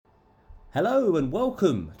Hello and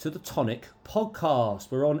welcome to the Tonic podcast.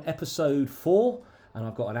 We're on episode 4 and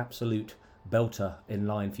I've got an absolute belter in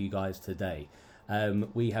line for you guys today.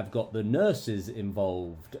 We have got the nurses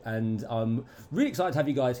involved and I'm really excited to have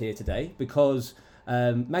you guys here today because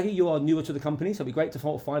Maggie, you are newer to the company, so it'd be great to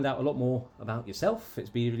find out a lot more about yourself. It's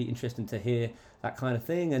been really interesting to hear that kind of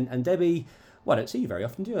thing. And Debbie, well, I don't see you very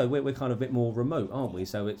often, do you? We're kind of a bit more remote, aren't we?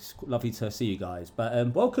 So it's lovely to see you guys.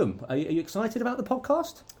 But welcome. Are you excited about the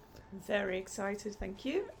podcast? Very excited, thank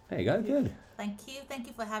you. There you go, good. Thank you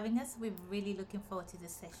for having us. We're really looking forward to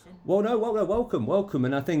this session. Welcome.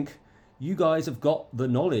 And I think you guys have got the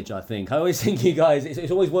knowledge, I think. I always think you guys, it's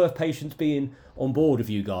always worth patients being on board with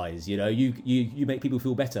you guys, you know, you make people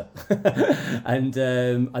feel better. And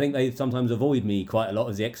I think they sometimes avoid me quite a lot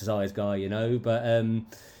as the exercise guy, you know, but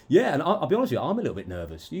yeah, and I'll be honest with you, I'm a little bit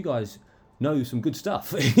nervous. You guys know some good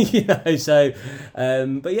stuff, you know, so,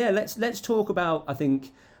 but yeah, let's talk about, I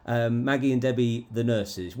think, Maggie and Debbie, the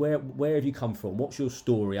nurses. Where have you come from? What's your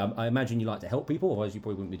story? I imagine you like to help people, otherwise you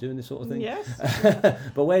probably wouldn't be doing this sort of thing. Yes.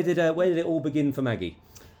 But where did it all begin for Maggie?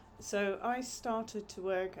 So I started to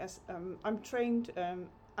work as I'm trained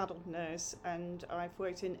adult nurse, and I've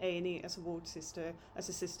worked in A&E as a ward sister, as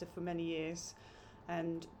a sister for many years,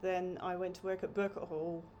 and then I went to work at Burkett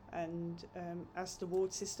Hall and as the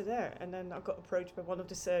ward sister there, and then I got approached by one of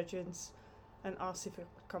the surgeons and asked if I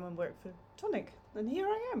could come and work for Tonic. And here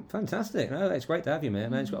I am. Fantastic. No, it's great to have you,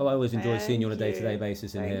 man. I always enjoy seeing you on a day-to-day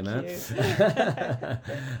basis in here, man.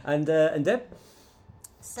 And Deb?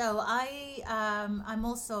 So I'm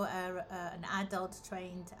also an adult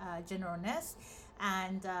trained general nurse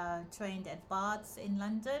and trained at Barts in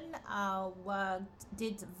London.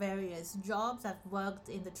 Did various jobs. I've worked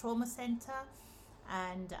in the trauma centre,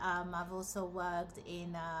 and I've also worked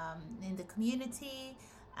in the community.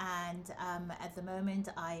 And at the moment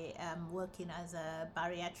I am working as a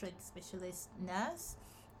bariatric specialist nurse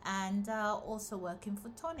and also working for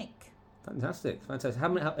Tonic. Fantastic.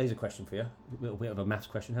 Here's a question for you, a little bit of a maths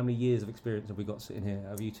question. How many years of experience have we got sitting here,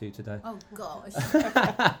 have you two today? Oh gosh.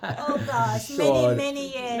 Sure. Many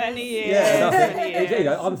years. Yeah, there you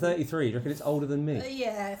go. I'm 33. Do you reckon it's older than me?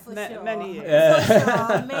 Yeah, for sure. Many years. For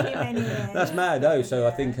sure. Many years. That's mad, though. So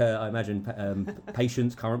I think, I imagine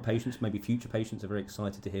current patients, maybe future patients are very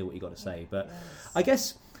excited to hear what you got to say. But yes. I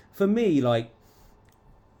guess for me, like,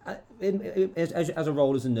 as a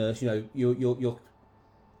role as a nurse, you know, you're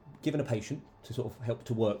given a patient to sort of help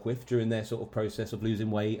to work with during their sort of process of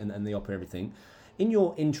losing weight and the op and everything. In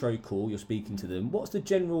your intro call, you're speaking to them. What's the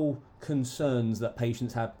general concerns that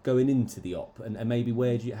patients have going into the op, and maybe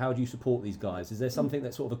how do you support these guys? Is there something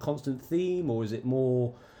that's sort of a constant theme, or is it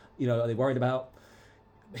more, you know, are they worried about?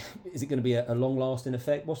 Is it going to be a long-lasting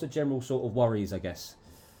effect? What's the general sort of worries, I guess?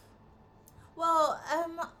 Well,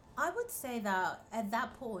 I would say that at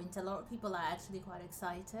that point, a lot of people are actually quite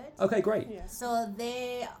excited. Okay, great. Yeah. So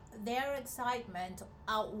their excitement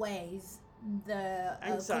outweighs the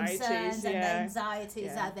concerns and the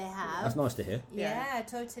anxieties that they have. That's nice to hear. Yeah,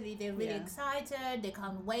 totally. They're really excited. They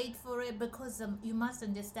can't wait for it because you must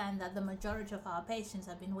understand that the majority of our patients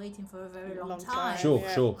have been waiting for a very long time. Sure.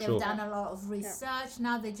 They've done a lot of research.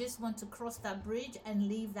 Now they just want to cross that bridge and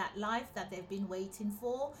live that life that they've been waiting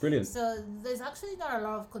for. Brilliant. So there's actually not a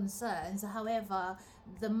lot of concerns. However,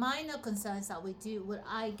 the minor concerns that what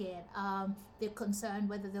I get, they're concerned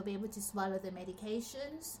whether they'll be able to swallow their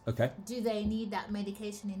medications. Okay. Do they need that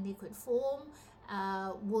medication in liquid form?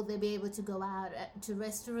 Will they be able to go out to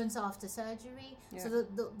restaurants after surgery? Yeah. So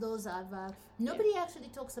those are nobody actually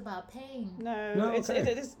talks about pain. No,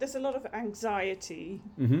 there's a lot of anxiety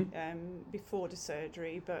before the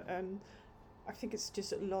surgery, but I think it's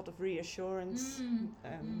just a lot of reassurance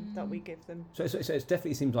that we give them. So it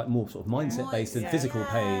definitely seems like more sort of mindset-based than physical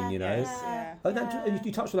pain, you know.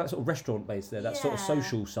 You touched on that sort of restaurant-based there, that sort of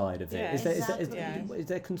social side of it. Yeah, is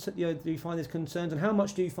there you know, do you find there's concerns, and how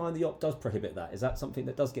much do you find the op does prohibit that? Is that something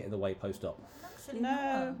that does get in the way post-op? Actually,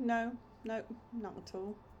 no, not at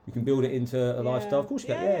all. You can build it into a lifestyle. Of course you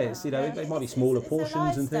can. It's, you know, it might be smaller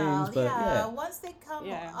portions and things, but once they come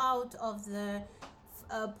out of the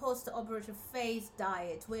post-operative phase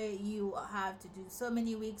diet, where you have to do so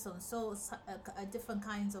many weeks on different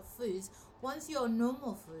kinds of foods, once you're on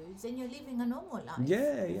normal foods, then you're living a normal life.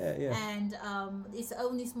 And it's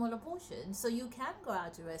only smaller portions, so you can go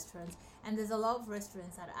out to restaurants, and there's a lot of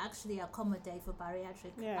restaurants that actually accommodate for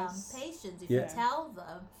bariatric patients. If you tell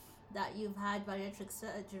them that you've had bariatric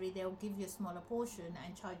surgery, they'll give you a smaller portion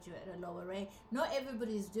and charge you at a lower rate. Not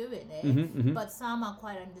everybody's doing it, but some are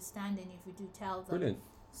quite understanding if you do tell them. Brilliant.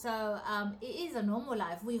 So it is a normal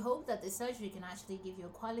life. We hope that the surgery can actually give you a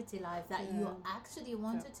quality life that you actually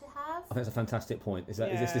wanted to have. I think that's a fantastic point. Is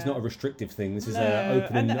this not a restrictive thing? This is No.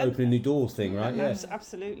 opening new doors thing, right? Yes,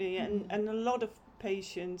 absolutely. And a lot of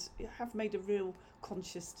patients have made a real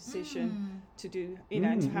conscious decision to do,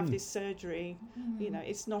 to have this surgery.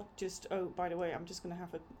 It's not just, oh, by the way, I'm just going to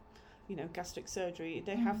have a gastric surgery.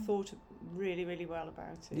 They have thought really, really well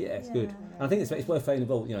about it. Yeah, it's good. And I think it's worth saying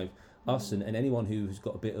involved, us and anyone who's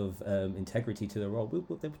got a bit of integrity to their role,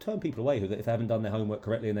 they'll turn people away if they haven't done their homework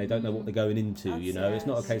correctly and they don't know what they're going into. It's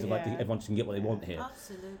not a case of like everyone can get what they want here.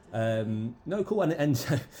 Absolutely. No, cool. And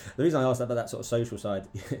the reason I asked about that sort of social side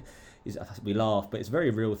is we laugh, but it's a very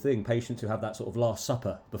real thing. Patients who have that sort of last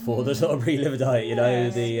supper before the sort of pre-liver diet,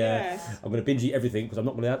 I'm going to binge eat everything because I'm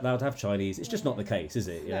not allowed to have Chinese. It's just not the case, is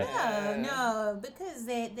it? No, because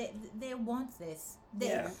they want this.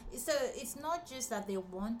 So it's not just that they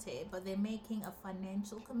want it, but they're making a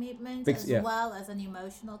financial commitment as well as an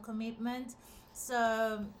emotional commitment.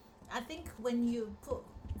 So I think when you put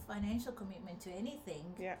financial commitment to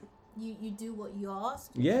anything, you do what you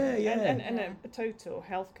ask. And a total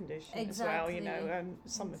health condition as well.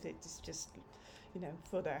 Some of it is just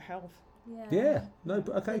for their health.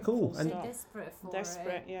 Okay, cool. And desperate for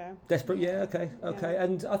it. Desperate, okay.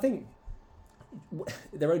 And I think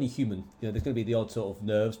they're only human. There's going to be the odd sort of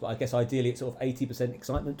nerves, but I guess ideally it's sort of 80%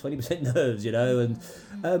 excitement, 20% nerves.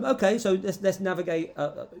 And okay, so let's navigate.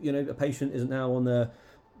 A patient isn't now on a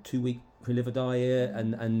 2-week pre-liver diet,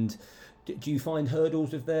 and do you find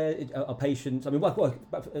hurdles with are patients? I mean,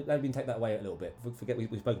 let me take that away a little bit. Forget we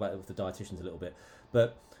spoke about it with the dietitians a little bit,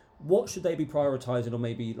 but what should they be prioritising on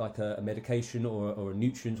maybe like a medication or a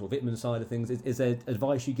nutrients or vitamin side of things? Is there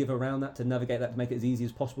advice you give around that to navigate that to make it as easy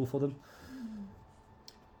as possible for them?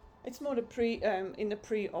 It's more in the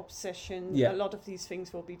pre-op session. A lot of these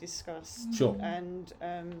things will be discussed. Sure. And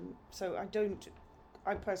so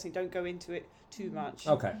I personally don't go into it too much.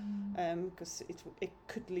 Okay. Because it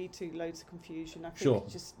could lead to loads of confusion. I think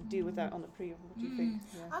just deal with that on the pre-op. What do you think?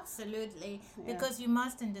 Yeah. Absolutely. Because you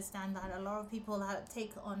must understand that a lot of people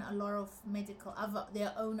take on a lot of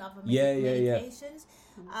their own other medications.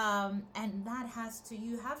 And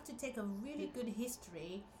you have to take a really good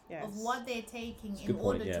history of what they're taking in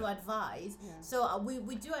order to advise. So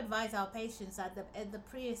we do advise our patients that at the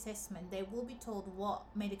pre-assessment they will be told what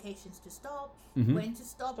medications to stop, when to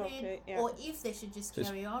stop it, or if they should just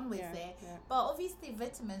carry on with it. But obviously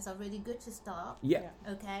vitamins are really good to start.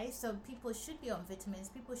 Okay, so people should be on vitamins.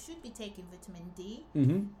 People should be taking vitamin D.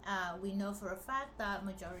 We know for a fact that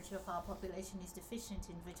majority of our population is deficient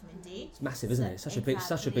in vitamin D. It's massive, isn't it? It's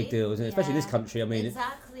such a big deal, isn't it? Especially in this country. I mean,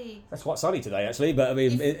 exactly. That's quite sunny today, actually. But I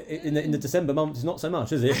mean, in the December months, it's not so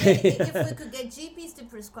much, is it? If we could get GPs to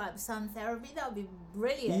prescribe sun therapy, that would be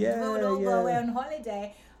brilliant. We would all go away on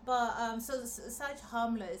holiday. But so such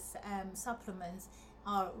harmless supplements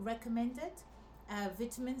are recommended,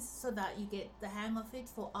 vitamins, so that you get the hang of it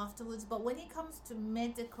for afterwards. But when it comes to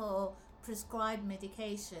medical prescribed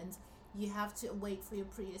medications, you have to wait for your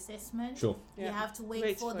pre-assessment. Sure. You have to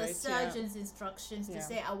wait for the surgeon's instructions to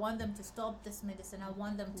say, I want them to stop this medicine, I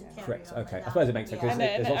want them to carry on. Okay, I suppose it makes sense because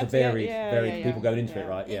there's lots of varied people going into it,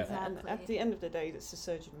 right? Exactly. And at the end of the day, it's the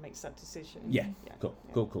surgeon who makes that decision.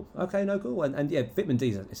 Cool. Okay, no, cool. And vitamin D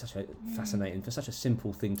is such a fascinating, for such a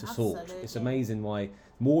simple thing to source. It's amazing why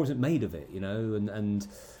more isn't made of it, and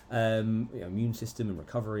immune system and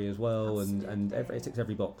recovery as well, and it ticks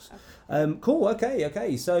every box. Cool.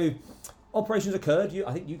 Okay. So operations occurred.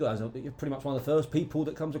 I think you guys you're pretty much one of the first people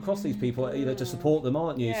that comes across these people, to support them,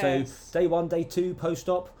 aren't you? Yes. So day 1, day 2,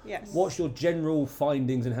 post-op. Yes. What's your general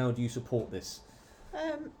findings and how do you support this?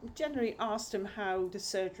 Generally asked them how the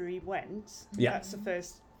surgery went. That's the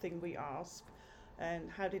first thing we ask. And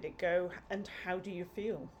how did it go? And how do you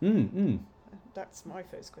feel? That's my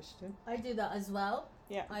first question. I do that as well.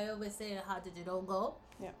 I always say, how did it all go?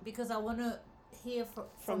 Because I want to hear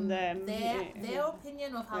from them their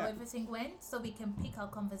opinion of how everything went, so we can pick our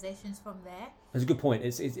conversations from there. That's a good point.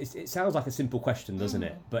 It sounds like a simple question, doesn't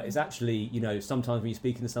it? But it's actually, sometimes when you're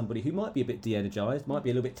speaking to somebody who might be a bit de-energized, might be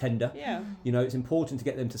a little bit tender, it's important to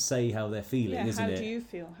get them to say how they're feeling, isn't it? How do you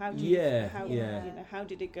feel? How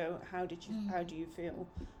did it go? How do you feel?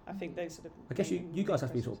 I think those are the. I guess you guys have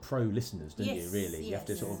to be sort of pro listeners, don't you? Really, you have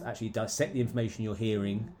to sort of actually dissect the information you're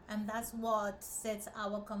hearing, and that's what sets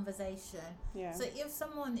our conversation. Yeah. So if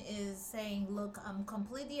someone is saying, "Look, I'm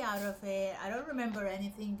completely out of it. I don't remember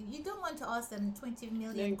anything," you don't want to ask them 20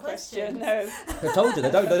 million questions. No. I told you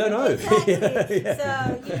they don't know. Exactly.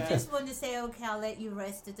 So you just want to say, "Okay, I'll let you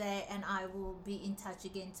rest today, and I will be in touch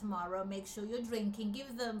again tomorrow. Make sure you're drinking.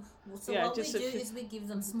 Give them." So what we do is we give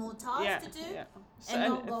them small tasks to do, So,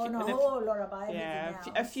 and not go on a whole lot about everything else.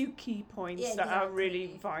 A few key points that are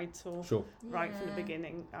really vital. Sure. Right from the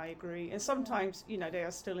beginning, I agree. And sometimes, they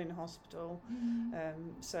are still in hospital.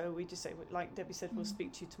 So we just say, like Debbie said, we'll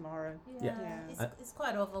speak to you tomorrow. Yeah. It's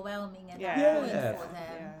quite overwhelming at Yeah. that point Yeah. for them.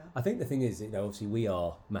 Yeah. I think the thing is, obviously we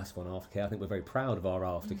are massive on aftercare. I think we're very proud of our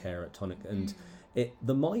aftercare at Tonic, and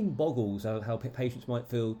the mind boggles how patients might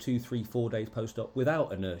feel 2, 3, 4 days post-op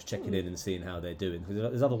without a nurse checking in and seeing how they're doing. Because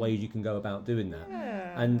there's other ways you can go about doing that.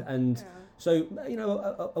 And so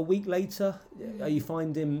a week later, are you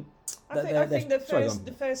finding? I think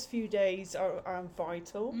the first few days are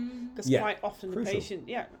vital because quite often crucial.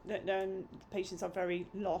 the patients are very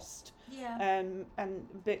lost. Yeah. And a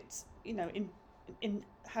bit in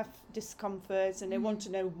have discomforts and they want to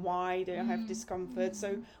know why they have discomfort,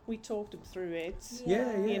 so we talk them through it.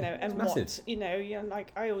 And massive.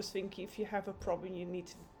 Like I always think if you have a problem you need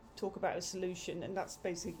to talk about a solution, and that's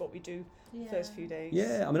basically what we do the first few days.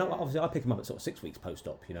 Obviously I pick them up at sort of 6 weeks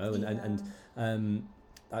post-op, and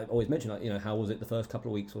I always mention, how was it the first couple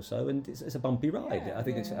of weeks or so, and it's a bumpy ride. I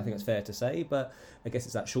think it's fair to say, but I guess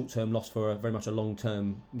it's that short-term loss for very much a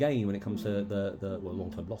long-term gain when it comes to the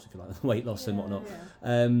long-term loss, if you like, the weight loss and whatnot.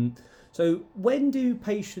 So when do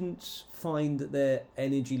patients find that their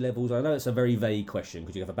energy levels? I know it's a very vague question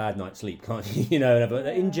because you have a bad night's sleep, can't you? But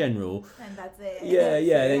in general, and that's it.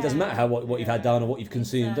 It doesn't matter what you've had done or what you've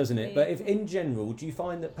consumed, doesn't it? But if in general, do you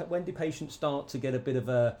find that when do patients start to get a bit of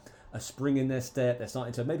a spring in their step? They're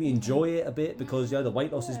starting to maybe enjoy it a bit because the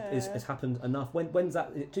weight loss has happened enough. When's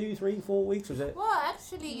that? Is it 2, 3, 4 weeks? Or is it? Well,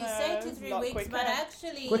 actually, you say 2, 3 weeks, quicker. but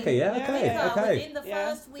actually quicker. Okay. Within the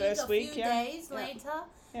first week, a few days later,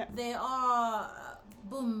 they are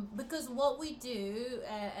boom. Because what we do,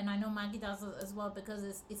 and I know Maggie does it as well, because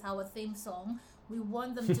it's our theme song. We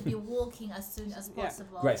want them to be walking as soon as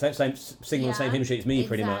possible. Great, same singing on the same hymn sheet as me,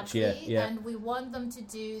 pretty much. Yeah. And we want them to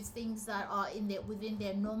do things that are within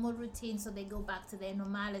their normal routine, so they go back to their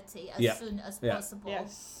normality as soon as possible.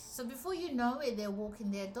 Yes. So before you know it, they're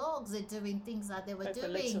walking their dogs. They're doing things that they were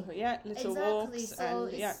doing. Little walks. So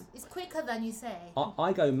and, it's quicker than you say.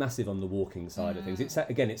 I go massive on the walking side of things. It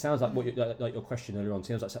sounds like like your question earlier on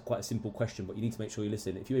sounds like quite a simple question, but you need to make sure you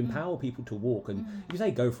listen. If you empower people to walk, and if you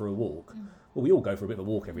say go for a walk, well, we all go for a bit of a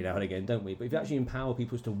walk every now and again, don't we? But if you actually empower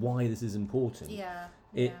people as to why this is important,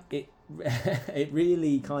 it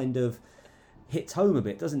really kind of hits home a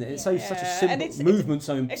bit, doesn't it? It's such a simple movement,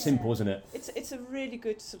 simple, isn't it? It's a really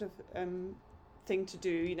good sort of thing to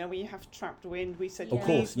do. When you have trapped wind, we said of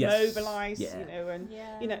course, mobilise.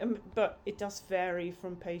 But it does vary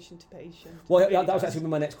from patient to patient. Well, that was actually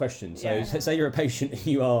my next question. So, say you're a patient and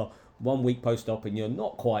you are 1 week post-op and you're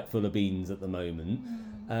not quite full of beans at the moment.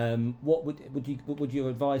 What would your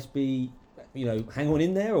advice be? Hang on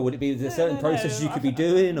in there, or would it be certain processes you could be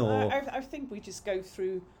doing? Or I think we just go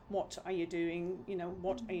through what are you doing?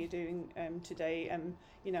 What are you doing today? And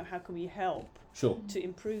how can we help to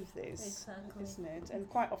improve this? Exactly. Isn't it? And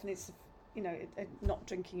quite often it's not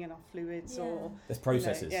drinking enough fluids or there's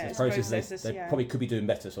processes. There's processes they probably could be doing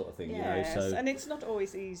better, sort of thing. So and it's not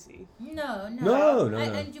always easy. No.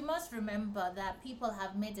 And you must remember that people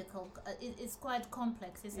have medical. It's quite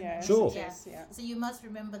complex, isn't it? Sure. Yes. So you must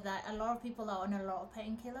remember that a lot of people are on a lot of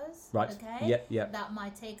painkillers. Right. Okay. Yeah. That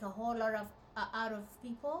might take a whole lot of out of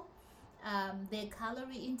people. Their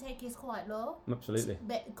calorie intake is quite low. Absolutely.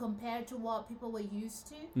 Compared to what people were used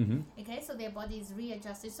to. Okay, so their body is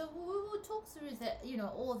readjusted. So we will talk through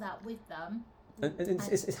all that with them. And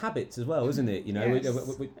it's habits as well, isn't it?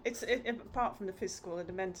 It's apart from the physical,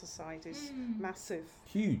 the mental side is massive.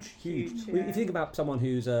 Huge. If you think about someone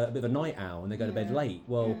who's a bit of a night owl and they go to bed late,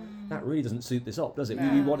 well, that really doesn't suit this op, does it?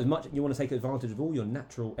 No. You want to take advantage of all your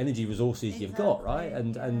natural energy resources you've got, right?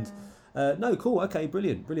 No, cool. Okay,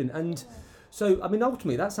 brilliant. And So, I mean,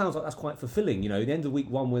 ultimately, that sounds like that's quite fulfilling. You know, the end of week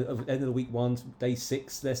one, day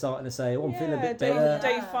 6, they're starting to say, "Oh, I'm feeling a bit better."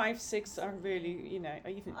 Day 5, 6 are really, you know,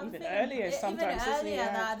 even earlier sometimes. Even earlier,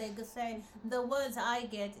 that they could say the words I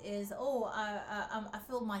get is, "Oh, I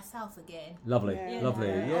feel myself again." Lovely, lovely.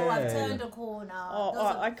 Yeah. Oh, I've turned a corner.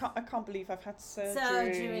 I can't believe I've had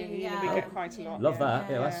surgery. Yeah. We get quite a lot. Love that.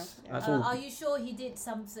 Yeah, that's all. Are you sure he did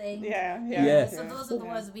something? Yeah. So those are the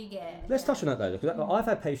words we get. Let's touch on that though, because I've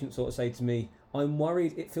had patients sort of say to me, "I'm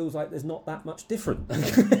worried it feels like there's not that much different."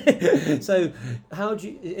 So,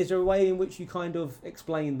 is there a way in which you kind of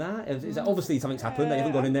explain that? Is that obviously something's happened? They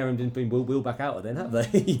haven't gone in there and been wheeled back out of then, have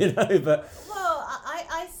they? You know, but well,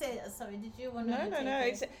 I said, sorry. Did you want to?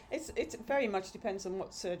 No. It very much depends on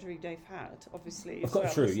what surgery they've had, obviously. Of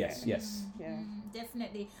course, true. Yes. Yeah.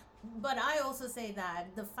 Definitely. But I also say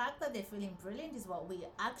that the fact that they're feeling brilliant is what we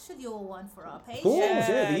actually all want for our patients. Of course,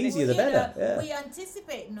 the easier the better. Yeah. We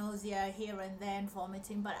anticipate nausea here and then,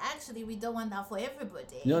 vomiting, but actually we don't want that for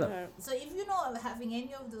everybody. No. So if you're not having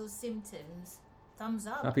any of those symptoms, thumbs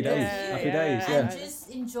up. Happy days. Happy days. Yeah. And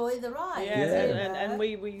just enjoy the ride. And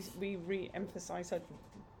we re-emphasise our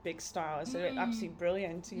big style. So it's absolutely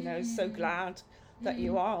brilliant. You know, so glad that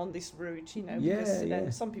you are on this route. You know,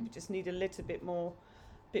 because some people just need a little bit more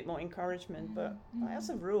encouragement, but as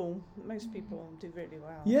a rule, most people do really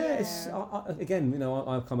well. Again, you know,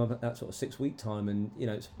 I've come up at that sort of 6-week time, and you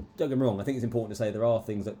know, don't get me wrong, I think it's important to say there are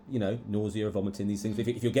things that, you know, nausea, vomiting, these things.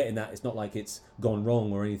 If you're getting that, it's not like it's gone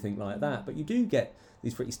wrong or anything like that, but you do get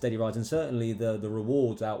these pretty steady rides, and certainly the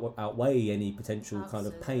rewards outweigh any potential kind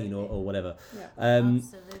of pain or whatever.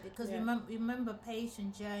 Absolutely, because remember,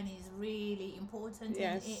 patient journey is really important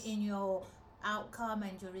in your outcome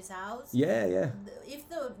and your results. If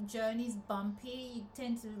the journey is bumpy, you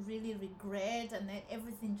tend to really regret, and then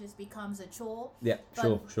everything just becomes a chore.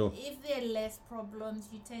 Sure. If there are less problems,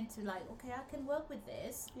 you tend to like, okay, I can work with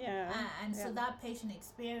this. So that patient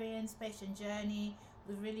experience, patient journey,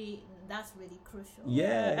 that's really crucial.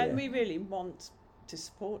 And we really want to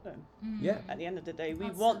support them. At the end of the day,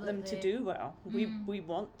 we want them to do well. We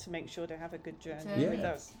want to make sure they have a good journey with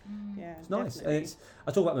us. It's nice. And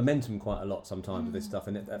I talk about momentum quite a lot sometimes with this stuff,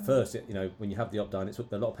 and at first, you know, when you have the op-down,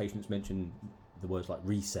 a lot of patients mention the words like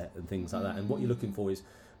reset and things like that, and what you're looking for is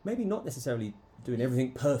maybe not necessarily doing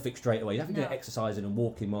everything perfect straight away. You have to do exercising and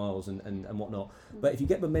walking miles and whatnot, but if you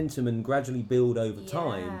get momentum and gradually build over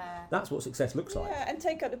time, that's what success looks like. And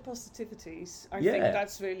take out the positivities. I think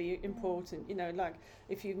that's really important. You know, like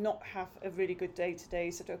if you not have a really good day today,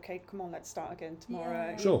 you said, okay, come on, let's start again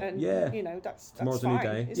tomorrow. Sure. And you know, that's tomorrow's fine.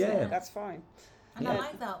 A new day. That's fine. And I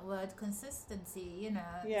like that word, consistency. You know,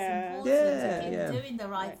 it's important to keep doing the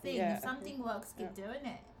right thing. If something works, keep doing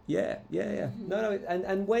it. No,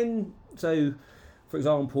 and when, so for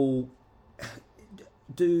example,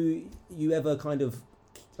 do you ever kind of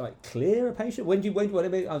like clear a patient? Let me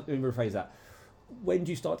rephrase that. When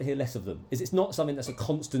do you start to hear less of them? Is it not something that's a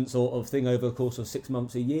constant sort of thing over the course of 6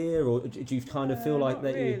 months, a year, or do you kind of feel like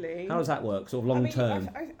that? Really. How does that work, sort of long term?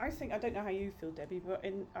 I think, I don't know how you feel, Debbie, but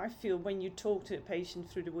I feel when you talk to a patient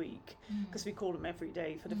through the week, because we call them every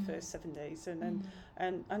day for the first 7 days, and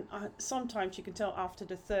sometimes you can tell after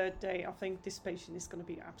the 3rd day, I think this patient is going to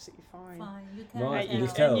be absolutely fine. You can right, tell. you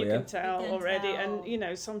can tell, you can tell already, and you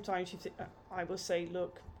know, sometimes I will say,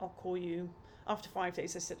 look, I'll call you after 5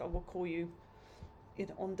 days. I said I will call you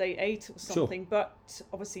on day 8 or something, but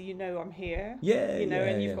obviously you know I'm here. You know,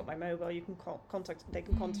 and you've got my mobile. You can contact. They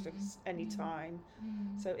can contact us anytime.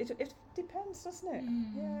 So it depends, doesn't it?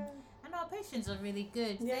 And our patients are really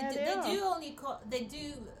good. They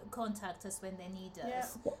do contact us when they need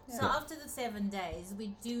us. So after the 7 days,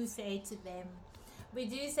 we do say to them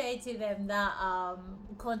that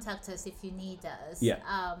contact us if you need us.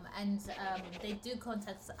 And they do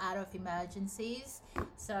contact us out of emergencies.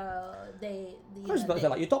 So they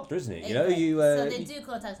like your doctor, isn't it? You know, so they do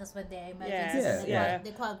contact us when they're emergencies.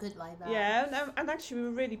 They're quite good like that. And actually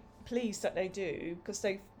we're really pleased that they do, because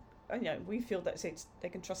they, you know, we feel that they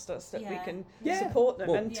can trust us, that we can support them,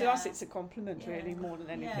 and to us it's a compliment really, more than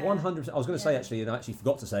anything. 100%. I was going to say, actually, and I actually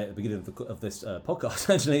forgot to say at the beginning of this podcast,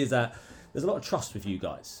 actually, is that there's a lot of trust with you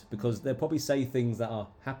guys, because they'll probably say things that are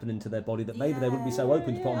happening to their body that maybe they wouldn't be so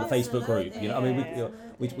open to put on the Facebook group. You know, I mean,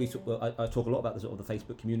 I talk a lot about the sort of the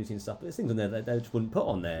Facebook community and stuff, but there's things on there that they just wouldn't put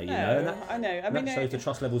on there. You know, and I know. I mean, that shows the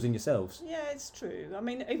trust levels in yourselves. Yeah, it's true. I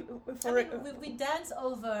mean, we dance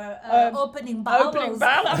over opening bowels. Opening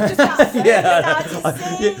bowels.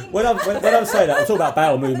 When I'm saying that, I'm talking about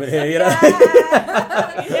bowel movement here. You know.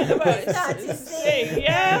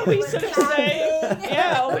 We sort of say,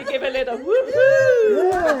 or we give a little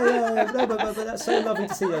Yeah. No, but that's so lovely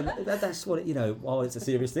to see. That's what while it's a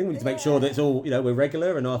serious thing, we need to make sure that it's all we're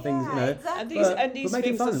regular and our things. Exactly. And these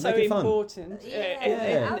things are so important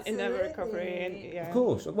in their recovery. And, Of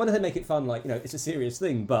course, why don't they make it fun? Like it's a serious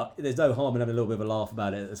thing, but there's no harm in having a little bit of a laugh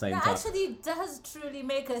about it at the same time. Actually, it does truly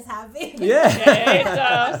make us happy. Yeah, it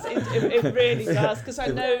does. It really does, because I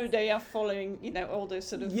know they are following all those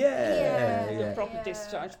sort of proper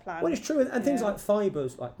discharge plans. Well, it's true, and things like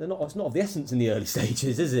fibres, like it's not of the essence in the early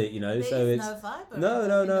stages, is it? So it's no fibre.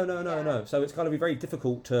 No. So it's going to be very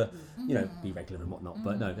difficult to be regular and whatnot.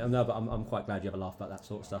 But but I'm quite glad you have a laugh about that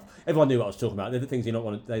sort of stuff. Everyone knew what I was talking about. The things they don't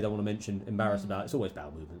want to mention, embarrassed about. It's always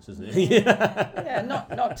bowel movements, isn't it?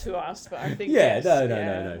 Not to us, but I think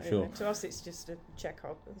no, sure. To us, it's just a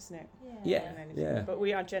check-up, isn't it? Yeah. But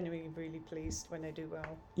we are genuinely really pleased when they do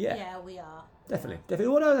well. Yeah, we are. Definitely.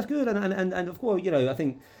 Well, no, that's good, and of course, I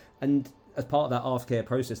think, and as part of that aftercare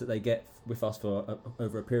process that they get with us for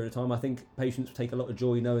over a period of time, I think patients take a lot of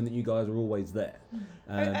joy knowing that you guys are always there.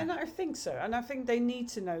 And I think so, and I think they need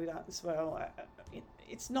to know that as well.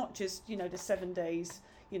 It's not just the 7 days.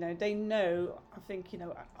 They know. I think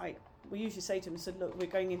we usually say to them, so look, we're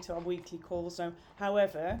going into our weekly calls now.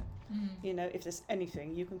 However, if there's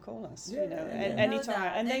anything, you can call us.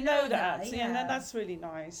 Anytime, and they know that. And that's really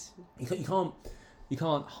nice. You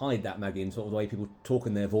can't hide that, Maggie, in sort of the way people talk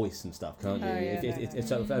in their voice and stuff, can't you? I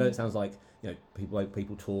know it sounds like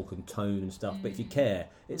people talk and tone and stuff, but if you care,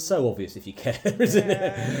 it's so obvious if you care, isn't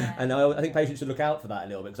it? And I think patients should look out for that a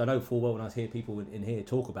little bit, because I know full well when I hear people in here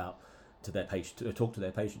talk to their patient, you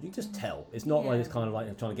can just tell. It's not like it's kind of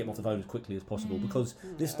like trying to get them off the phone as quickly as possible, because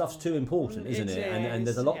this stuff's too important, isn't it? And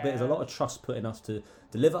there's a lot of trust put in us to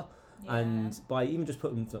deliver. And by even just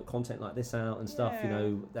putting content like this out and stuff,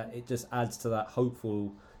 that it just adds to that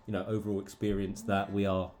hopeful, overall experience that we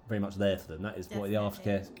are very much there for them. That is what the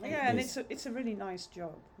aftercare is. And it's a really nice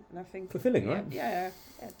job, and I think fulfilling, right? Yeah,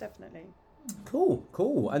 definitely.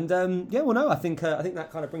 Cool. And I think that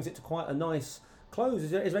kind of brings it to quite a nice close. Is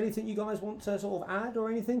there anything you guys want to sort of add or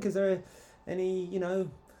anything? Is there any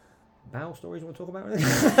bowel stories you want to talk about?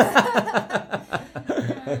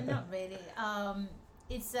 Not really.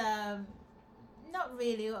 It's not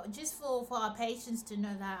really, just for our patients to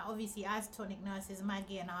know that obviously as tonic nurses,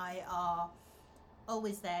 Maggie and I are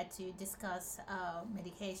always there to discuss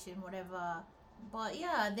medication, whatever. But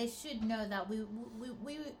they should know that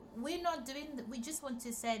we're not doing. We just want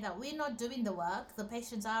to say that we're not doing the work. The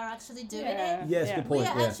patients are actually doing it. Yes, good point. We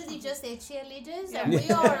are actually just their cheerleaders, and we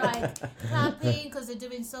are like clapping because they're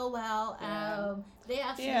doing so well. They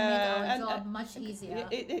actually make our job much easier.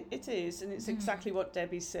 It is, and it's exactly what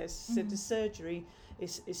Debbie says. So the surgery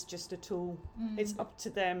is just a tool. It's up to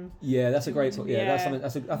them. Yeah, that's a great. That's something. I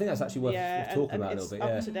think that's actually worth talking about a little bit.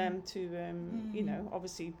 It's up to them to,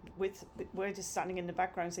 obviously, we're just standing in the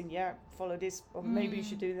background saying, follow this, or maybe you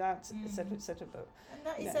should do that, etc., etc. But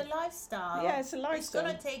it's a lifestyle. Yeah, it's a lifestyle. It's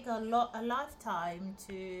going to take a lifetime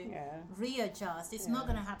to readjust. It's not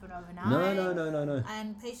going to happen overnight. No.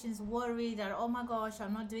 And patients worry that, oh my gosh,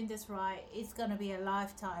 I'm not doing this right. It's going to be a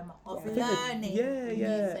lifetime of learning.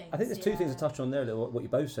 I think there's two things to touch on there. What you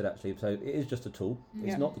both said actually. So it is just a tool.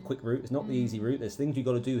 It's not the quick route. It's not the easy route. There's things you've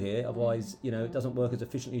got to do here. Otherwise, it doesn't work as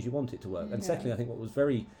efficiently as you want it to work. And secondly, I think what was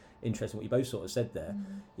very interesting, what you both sort of said there,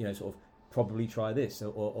 sort of probably try this,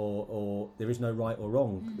 or there is no right or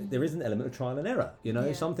wrong. There is an element of trial and error.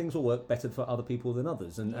 Some things will work better for other people than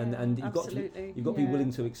others, and you've got to be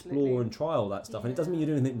willing to explore and trial that stuff. And it doesn't mean you're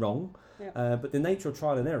doing anything wrong. But the nature of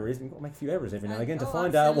trial and error is you've got to make a few errors every now and again to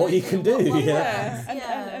find out what you can do.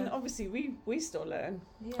 And obviously we still learn.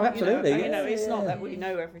 Absolutely. It's not that we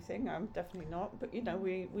know everything. I'm definitely not. But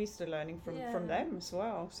we're still learning from them as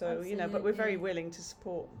well. So but we're very willing to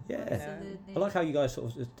support. I like how you guys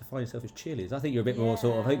sort of define yourself as cheerleaders. I think you're a bit more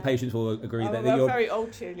sort of. I think patients will agree that you're very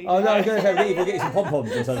old cheerleaders. Oh no, I was going to say we'll get you some pom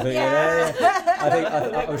poms or something.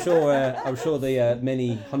 I'm sure the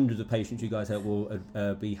many hundreds of patients you guys help will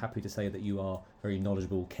be happy to say that you are very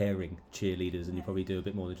knowledgeable, caring cheerleaders, and you probably do a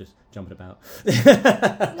bit more than just jumping about.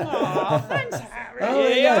 Oh, thanks,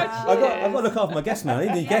 Harry. I've got to look after my guests, man. I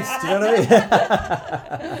need any guests. Do you know what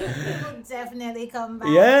I mean? We'll definitely come back.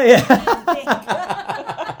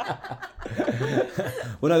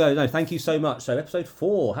 Well, no. Thank you so much. So, episode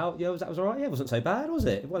 4. That was all right. Yeah, it wasn't so bad, was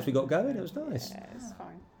it? Once we got going, it was nice. Yeah, it's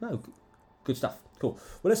fine. No, good stuff. Cool.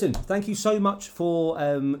 Well, listen, thank you so much for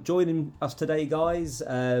joining us today, guys.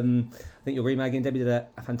 I think you'll agree, Maggie and Debbie did a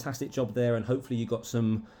fantastic job there, and hopefully you got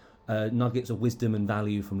some nuggets of wisdom and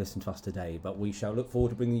value from listening to us today. But we shall look forward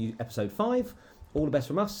to bringing you episode 5. All the best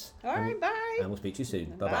from us. All right, bye. And we'll speak to you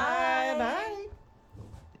soon. Bye-bye. Bye.